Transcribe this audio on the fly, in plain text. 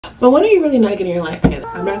But when are you really not getting your life together?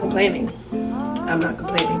 I'm not complaining. I'm not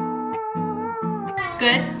complaining.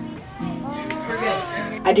 Good? We're good.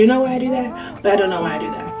 I do know why I do that, but I don't know why I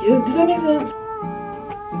do that. Does that make sense?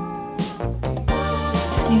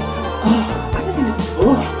 Yes. Oh, I just need to.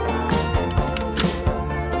 Oh.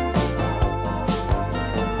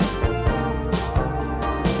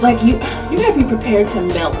 Like you gotta be prepared to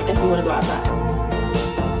melt if you want to go outside.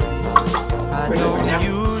 I don't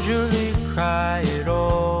usually cry at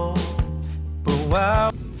all, but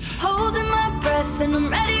wow. Holding my breath and I'm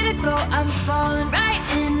ready to go. I'm falling right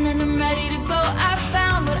in and I'm ready to go. I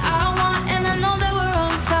found what I want and I know that we're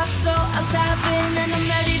on top, so I'll tap in and I'm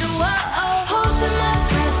ready to whoa. Holding my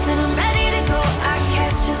breath and I'm ready to go. I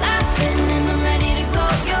catch you laughing and I'm ready to go.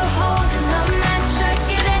 You're holding the match, strike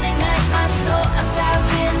it and ignite my soul. I'll tap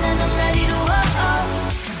in and I'm ready to whoa.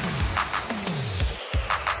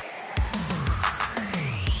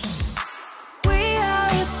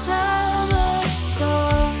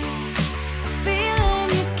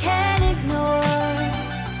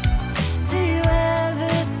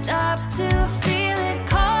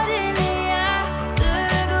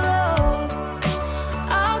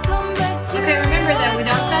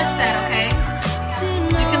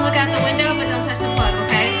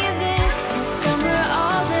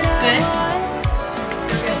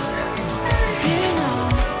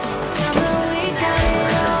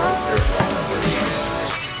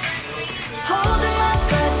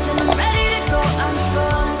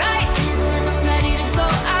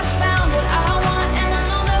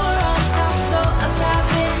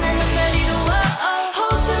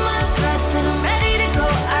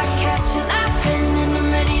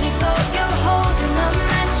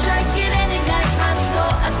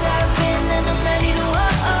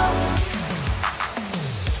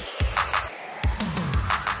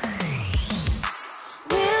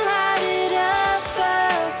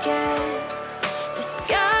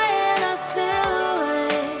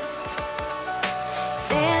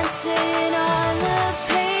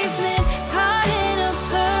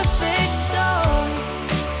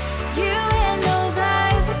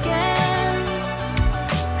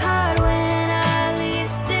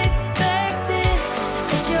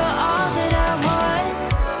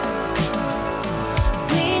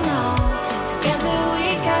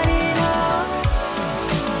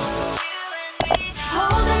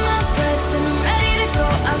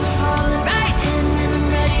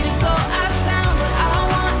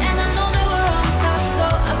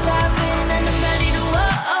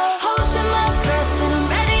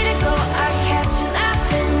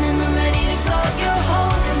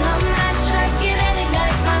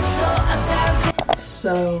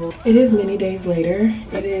 So it is many days later.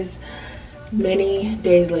 It is many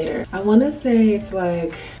days later. I want to say it's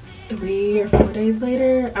like 3 or 4 days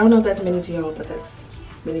later. I don't know if that's many to y'all, but that's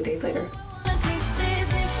many days later.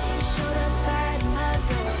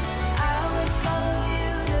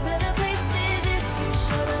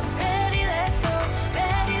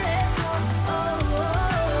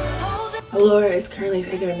 Alaura is currently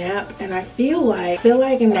taking a nap, and I feel like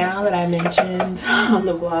now that I mentioned on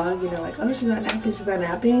the vlog, you know, like, oh, she's not napping, she's not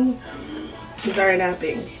napping. She started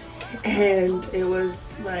napping, and it was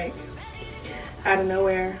like out of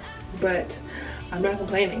nowhere, but I'm not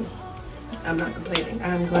complaining. I'm not complaining.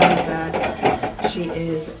 I'm glad that she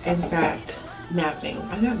is in fact napping.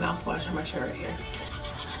 I got mouthwash on my shirt right here.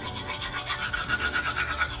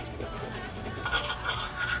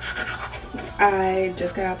 I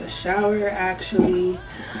just got out the shower, actually.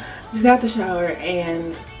 Just got out the shower,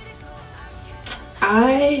 and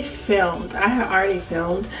I had already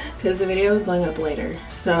filmed because the video is going up later,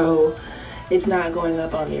 so it's not going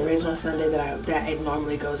up on the original Sunday that it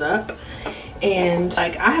normally goes up. And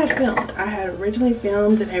like I had originally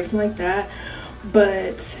filmed and everything like that,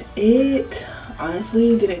 but it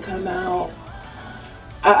honestly didn't come out.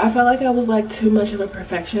 I felt like I was like too much of a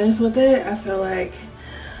perfectionist with it. I felt like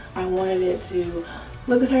I wanted it to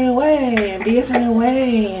look a certain way and be a certain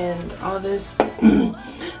way and all this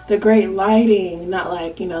the great lighting, not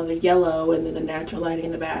like, you know, the yellow and then the natural lighting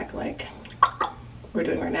in the back like we're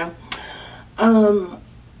doing right now.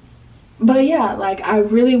 But yeah, like I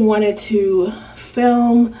really wanted to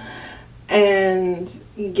film and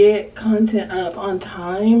get content up on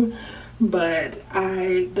time, but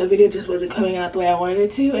the video just wasn't coming out the way I wanted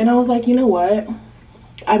it to, and I was like, you know what,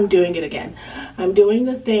 I'm doing it again. I'm doing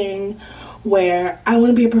the thing where I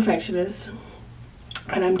want to be a perfectionist,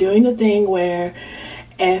 and I'm doing the thing where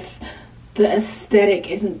if the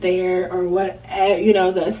aesthetic isn't there, or what, you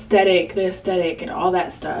know, the aesthetic and all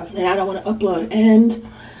that stuff, then I don't want to upload. And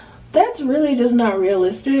that's really just not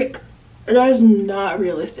realistic. That is not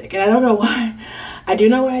realistic, and I don't know why I do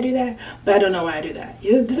know why I do that, but I don't know why I do that.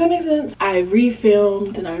 Does that make sense? I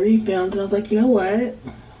refilmed and I refilmed, and I was like, you know what?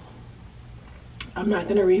 I'm not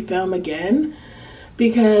gonna refilm again,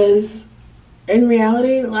 because in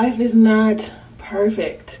reality, life is not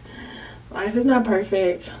perfect. Life is not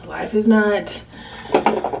perfect. Life is not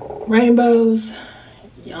rainbows.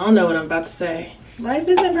 Y'all know what I'm about to say. Life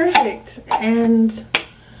isn't perfect. And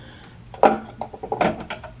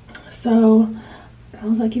so I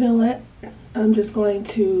was like, you know what? I'm just going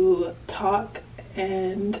to talk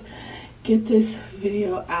and get this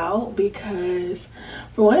video out, because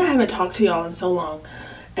for one, I haven't talked to y'all in so long,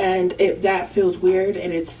 and that feels weird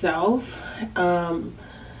in itself.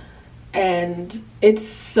 And it's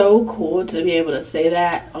so cool to be able to say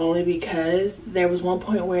that, only because there was one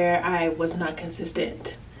point where I was not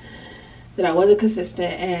consistent. That I wasn't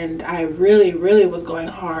consistent, and I really was going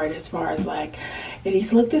hard as far as like, it needs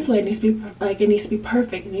to look this way, it needs to be like, it needs to be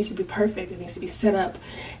perfect, it needs to be perfect, it needs to be set up,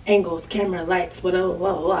 angles, camera, lights, whatever,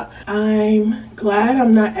 blah blah blah. I'm glad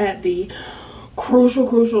I'm not at the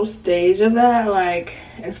crucial stage of that, like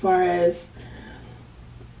as far as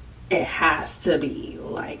it has to be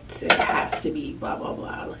liked, it has to be blah blah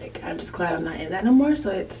blah. Like, I'm just glad I'm not in that no more.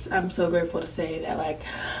 So I'm so grateful to say that, like,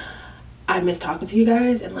 I miss talking to you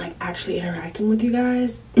guys and like actually interacting with you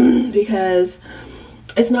guys, because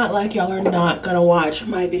it's not like y'all are not gonna watch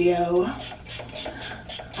my video.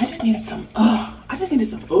 I just needed some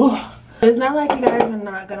It's not like you guys are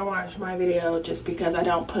not gonna watch my video just because I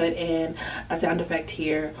don't put in a sound effect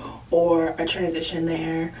here or a transition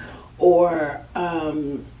there, or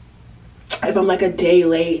if I'm like a day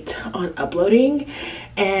late on uploading.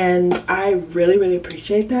 And I really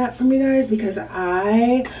appreciate that from you guys, because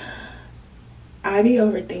I be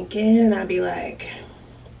overthinking, and I be like,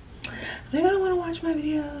 are they gonna want to watch my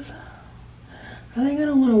videos? Are they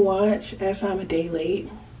gonna want to watch if I'm a day late?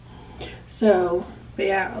 So, but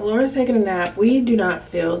yeah, Laura's taking a nap. We do not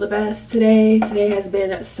feel the best today. Today has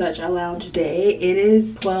been such a lounge day. It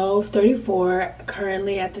is 12:34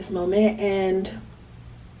 currently at this moment, and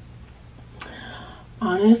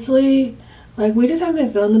honestly, like, we just haven't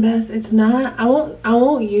been feeling the best. It's not, I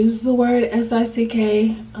won't use the word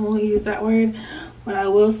SICK. I won't use that word. What I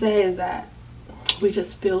will say is that we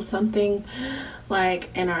just feel something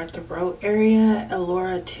like in our throat area.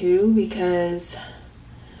 Alaura too, because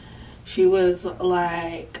she was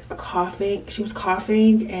like coughing. She was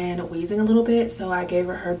coughing and wheezing a little bit, so I gave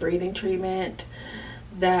her breathing treatment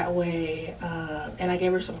that way, and I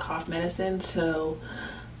gave her some cough medicine. So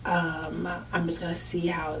I'm just gonna see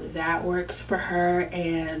how that works for her,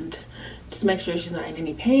 and just make sure she's not in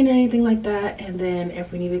any pain or anything like that. And then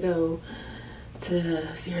if we need to go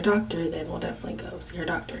to see her doctor, then we'll definitely go see her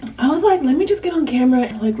doctor. I was like, let me just get on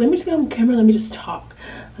camera, like let me just talk,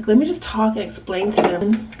 like let me just talk and explain to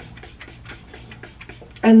them.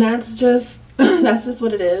 And that's just that's just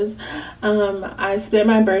what it is. I spent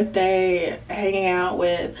my birthday hanging out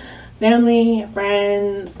with family,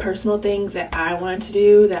 friends, personal things that I wanted to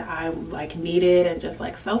do, that I like needed, and just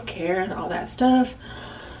like self-care and all that stuff.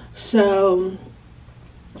 So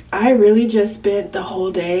I really just spent the whole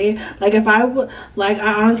day, like, if I would, like,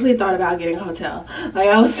 I honestly thought about getting a hotel. Like,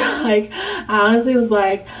 I was like, I honestly was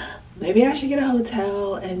like, maybe I should get a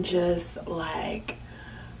hotel and just like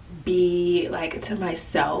be like to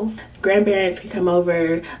myself. Grandparents can come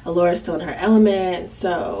over. Alaura's still in her element,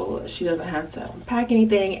 so she doesn't have to unpack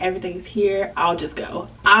anything. Everything's here. I'll just go.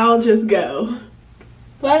 But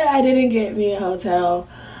I didn't get me a hotel.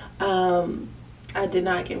 I did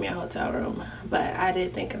not get me a hotel room, but I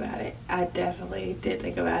did think about it. I definitely did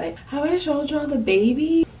think about it. Have I showed y'all the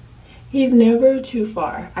baby? He's never too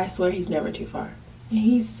far. I swear he's never too far. And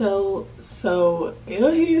he's so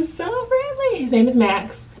he is so friendly. His name is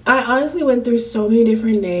Max. I honestly went through so many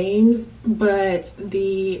different names, but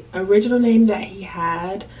the original name that he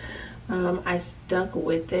had, I stuck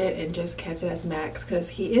with it and just kept it as Max, because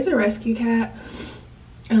he is a rescue cat.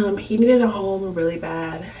 He needed a home really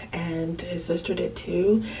bad, and his sister did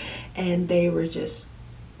too, and they were just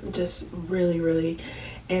really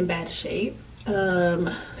in bad shape.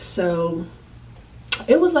 So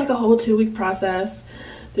it was like a whole 2-week process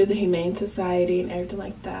through the Humane Society and everything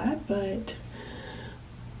like that, but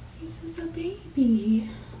this is a baby.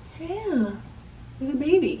 Yeah, he's a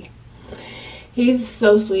baby. He's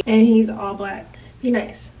so sweet, and he's all black. Be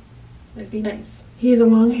nice. Let's be nice. He's a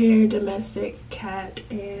long-haired domestic cat,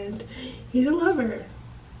 and he's a lover.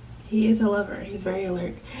 He is a lover. He's very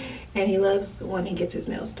alert, and he loves when he gets his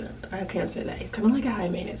nails done. I can't say that. He's kind of like a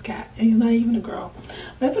high-maintenance cat, and he's not even a girl.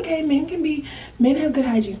 But that's okay. Men have good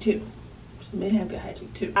hygiene too. Men have good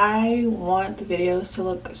hygiene too. I want the videos to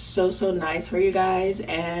look so nice for you guys,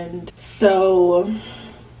 and so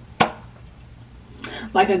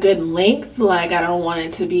like a good length. Like I don't want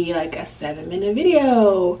it to be like a 7-minute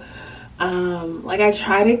video. Like I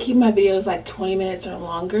try to keep my videos like 20 minutes or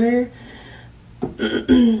longer,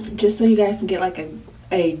 just so you guys can get like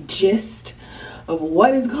a gist of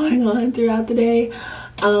what is going on throughout the day.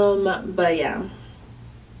 But yeah,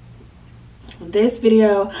 this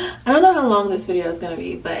video, I don't know how long this video is gonna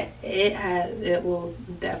be, but it will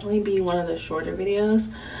definitely be one of the shorter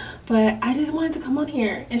videos. But I just wanted to come on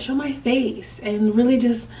here and show my face and really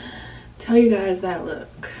just tell you guys that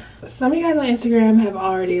look. Some of you guys on Instagram have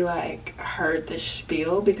already like heard the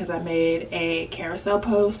spiel because I made a carousel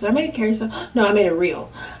post. I made a carousel, no, I made a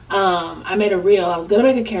reel. I made a reel. I was gonna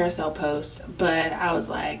make a carousel post, but I was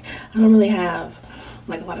like, I don't really have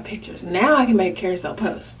like a lot of pictures. Now I can make a carousel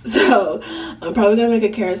post. So I'm probably gonna make a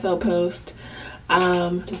carousel post,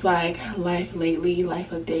 just like life lately,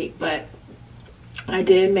 life update. But I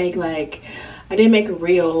did make a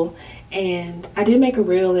reel, and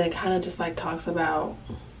it kind of just like talks about,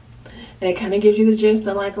 and it kind of gives you the gist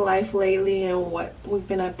on like life lately and what we've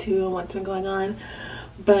been up to and what's been going on.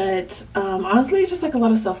 But honestly, it's just like a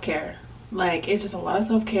lot of self-care. Like it's just a lot of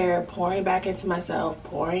self-care, pouring back into myself,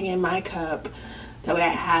 pouring in my cup. That way I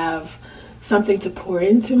have something to pour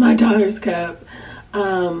into my daughter's cup.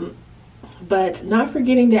 But not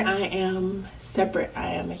forgetting that I am separate.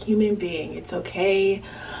 I am a human being. It's okay,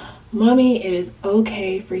 mommy, it is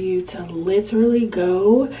okay for you to literally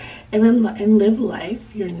go and live life.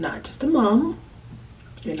 You're not just a mom.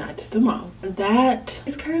 You're not just a mom. That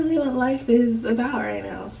is currently what life is about right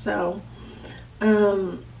now. So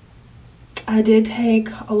I did take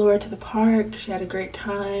Alaura to the park. She had a great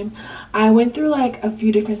time. I went through like a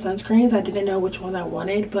few different sunscreens. I didn't know which one I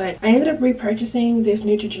wanted, but I ended up repurchasing this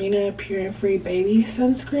Neutrogena Pure and Free Baby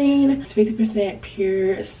sunscreen. It's 50%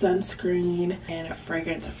 pure sunscreen and a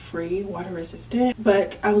fragrance-free, water-resistant.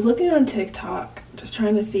 But I was looking on TikTok, just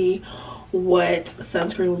trying to see what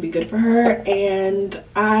sunscreen would be good for her, and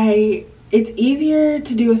it's easier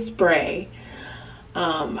to do a spray.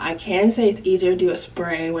 I can say it's easier to do a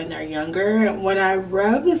spray when they're younger. When I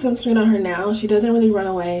rub the sunscreen on her now, she doesn't really run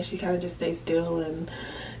away. She kind of just stays still and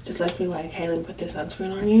just lets me like, hey, let me put this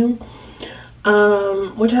sunscreen on you.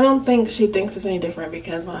 Which I don't think she thinks is any different,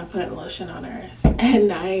 because when I put lotion on her at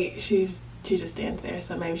night, she just stands there.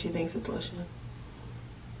 So maybe she thinks it's lotion.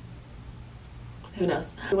 Who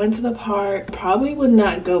knows? I went to the park. Probably would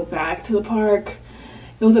not go back to the park.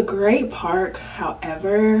 It was a great park.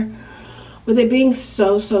 However, with it being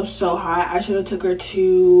so hot, I should have took her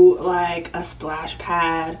to like a splash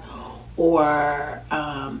pad or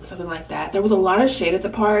something like that. There was a lot of shade at the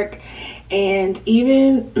park, and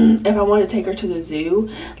even if I wanted to take her to the zoo,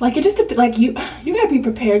 like it just like you gotta be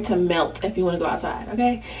prepared to melt if you want to go outside.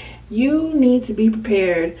 Okay, you need to be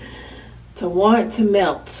prepared to want to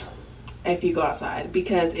melt if you go outside,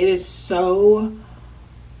 because it is so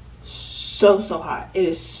hot. It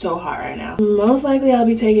is so hot right now. Most likely I'll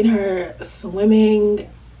be taking her swimming.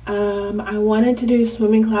 I wanted to do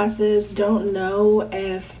swimming classes. Don't know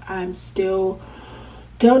if I'm still,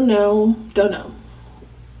 don't know.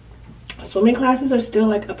 Swimming classes are still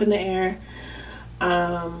like up in the air,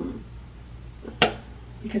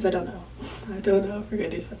 because I don't know if we're gonna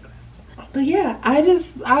do some classes. But yeah, I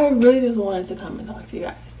really just wanted to come and talk to you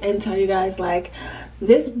guys and tell you guys, like,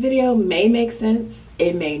 this video may make sense,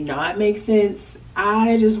 it may not make sense.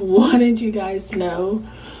 I just wanted you guys to know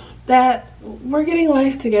that we're getting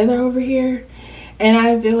life together over here. And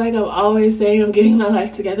I feel like I'm always saying I'm getting my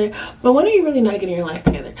life together, but when are you really not getting your life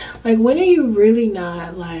together? Like, when are you really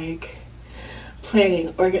not like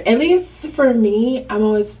planning, or at least for me, I'm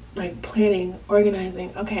always like planning,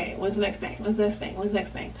 organizing. Okay, what's the next thing? What's the next thing? What's the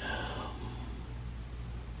next thing?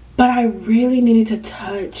 But I really needed to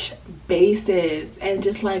touch bases and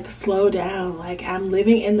just like slow down. Like, I'm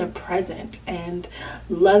living in the present and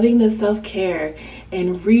loving the self-care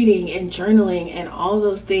and reading and journaling and all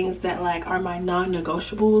those things that like are my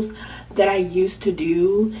non-negotiables that I used to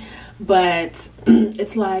do. But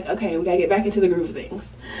it's like, okay, we gotta get back into the groove of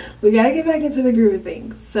things.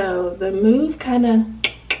 So the move kind of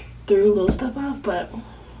threw a little stuff off, but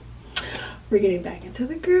we're getting back into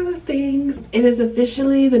the groove of things. It is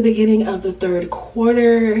officially the beginning of the third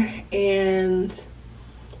quarter, and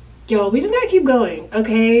y'all, we just gotta keep going,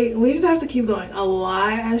 okay? We just have to keep going. A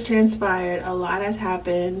lot has transpired, a lot has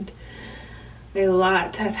happened.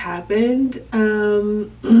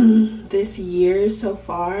 This year so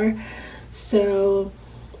far. So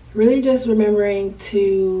really just remembering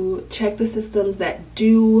to check the systems that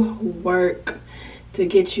do work, to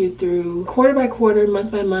get you through quarter by quarter,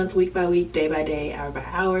 month by month, week by week, day by day, hour by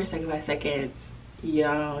hour, second by second.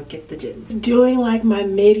 Y'all get the gist. Doing like my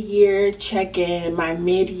mid-year check-in, my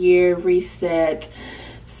mid-year reset,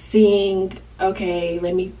 seeing, okay,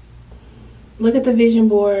 let me look at the vision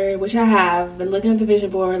board, which I have been looking at the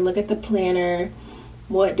vision board, look at the planner.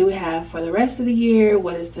 What do we have for the rest of the year?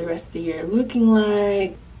 What is the rest of the year looking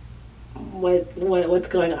like? What's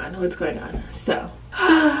going on? So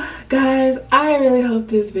guys, I really hope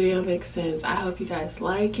this video makes sense. I hope you guys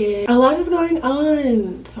like it. A lot is going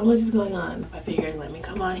on. So much is going on. I figured, let me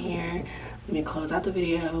come on here, let me close out the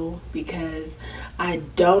video, because I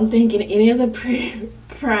don't think in any of the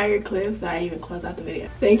prior clips that I even close out the video.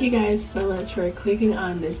 Thank you guys so much for clicking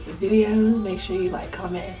on this video. Make sure you like,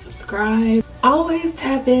 comment, and subscribe. Always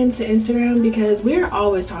tap into Instagram, because we're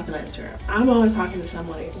always talking on Instagram. I'm always talking to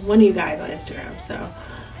someone, one of you guys on Instagram. So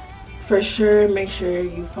for sure, make sure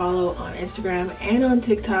you follow on Instagram and on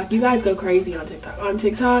TikTok. You guys go crazy on TikTok. On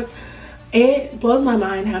TikTok, it blows my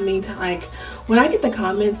mind how many times, like, when I get the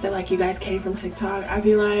comments that like you guys came from TikTok, I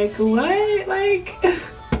be like, what? Like,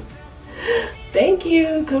 thank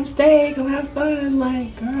you, come stay, come have fun.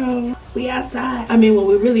 Like, girl, we outside. I mean, when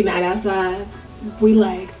we're really not outside, we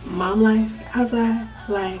like mom life outside.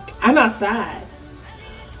 Like, I'm outside,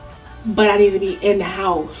 but I need to be in the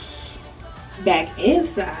house, back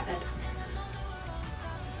inside,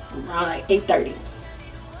 around like 8:30.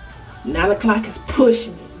 9 o'clock is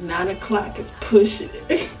pushing it. 9 o'clock is pushing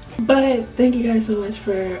it. But thank you guys so much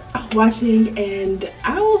for watching, and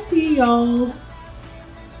I will see y'all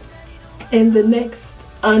in the next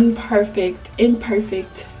imperfect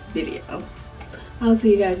video. I'll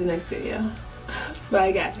see you guys in the next video.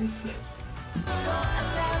 Bye guys.